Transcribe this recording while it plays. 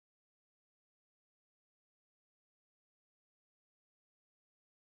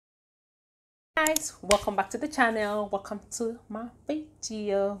Guys, welcome back to the channel. Welcome to my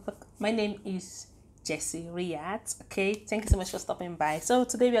video. My name is Jessie Riyad. Okay, thank you so much for stopping by. So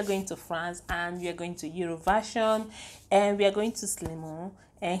today we are going to France and we are going to Eurovision and we are going to Slimane,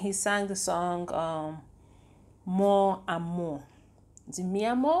 and he sang the song More Amour. Is it Mi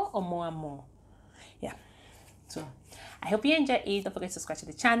Amour or More Amour? Yeah. So I hope you enjoy it. Don't forget to subscribe to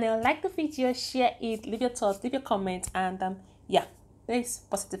the channel, like the video, share it, leave your thoughts, leave your comments, and yeah, there's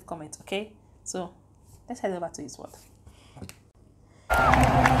positive comments. Okay, so let's head over to his word.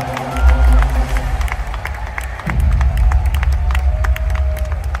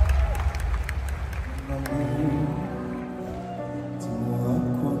 Dis-moi à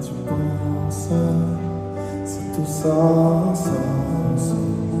quoi tu penses, c'est tout ça ensemble.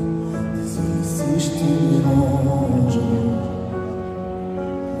 Désolé si je te dérange,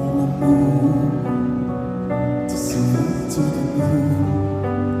 mon amour. Te souviens-tu de nous,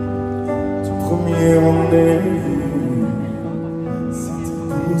 du premier rendez-vous? C'était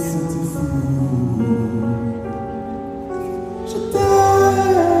beau, c'était fou. Je t'aime.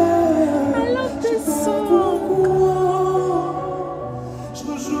 I love this Je sais song. pourquoi je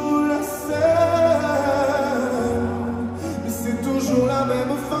rejoue la scène, mais c'est toujours la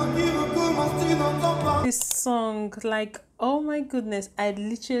même fin qui recommence, tu n'entends pas. This song, like, oh my goodness, I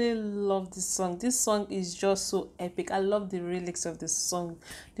literally love this song. This song is just so epic. I love the lyrics of this song.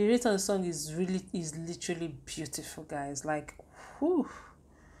 The lyrics of the song is literally beautiful, guys. Like, whew.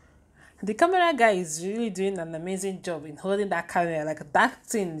 The camera guy is really doing an amazing job in holding that camera. Like, that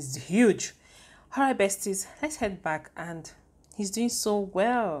thing is huge. All right, besties, let's head back, and he's doing so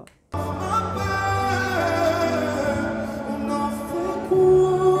well. On en fait quoi?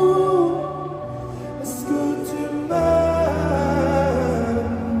 Est-ce que tu m'aimes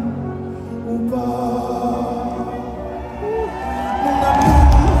ou pas? Mon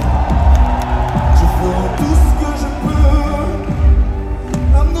amour, je ferai tout ce que je peux.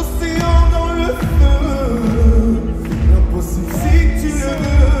 Un océan dans le feu, impossible si tu le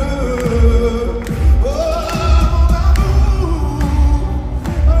veux. Oh mon amour,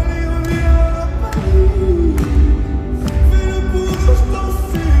 allez reviens à Paris. Fais le boulot, je t'en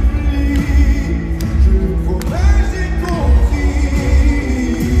supplie. Je le promets, j'ai compris.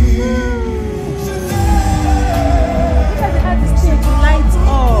 Je t'aime. Look at how the stage lights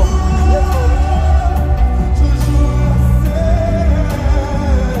up. Je joue la scène,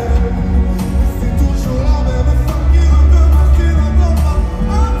 mais c'est toujours la même fin qui recommence, tu n'entends pas.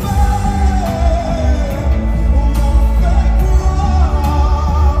 On en fait quoi?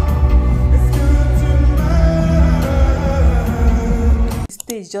 Est-ce que tu m'aimes? The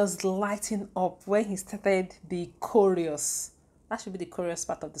stage just lighting up when he started the chorus. That should be the chorus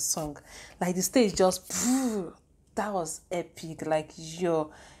part of the song. Like, the stage just, that was epic. Like,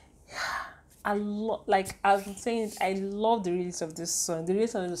 yo, I love, like I've been saying, I love the release of this song. The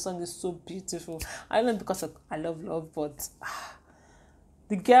release of the song is so beautiful. I don't know, because I love love, but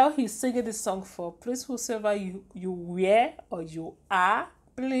the girl he's singing this song for, please, whosoever you were or you are,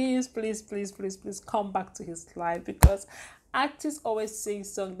 please come back to his life, because artists always sing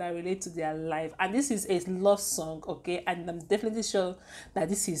songs that relate to their life, and this is a love song, okay? And I'm definitely sure that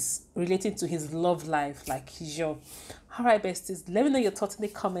this is relating to his love life, like, yo. All right, besties, let me know your thoughts in the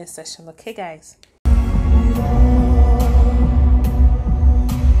comment section, okay, guys?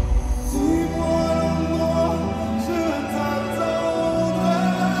 See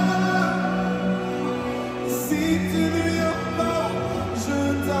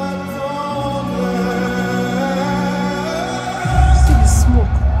the smoke.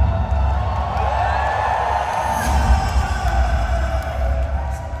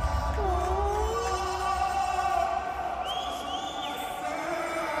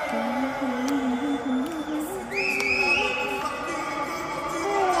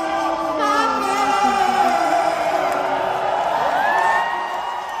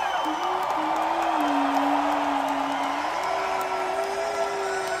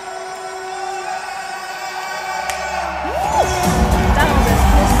 That was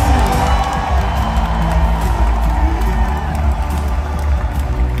explosive.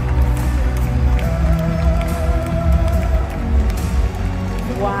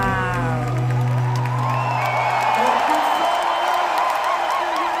 Wow.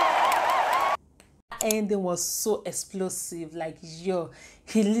 Ending was so explosive. Like, yo,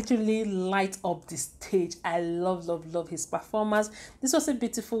 he literally light up the stage. I love his performance. This was a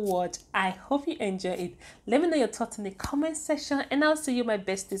beautiful watch. I hope you enjoy it. Let me know your thoughts in the comment section, and I'll see you, my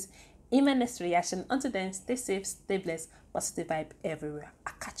besties, in my next reaction. Until then, stay safe, stay blessed, positive vibe everywhere.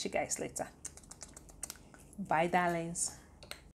 I'll catch you guys later. Bye, darlings.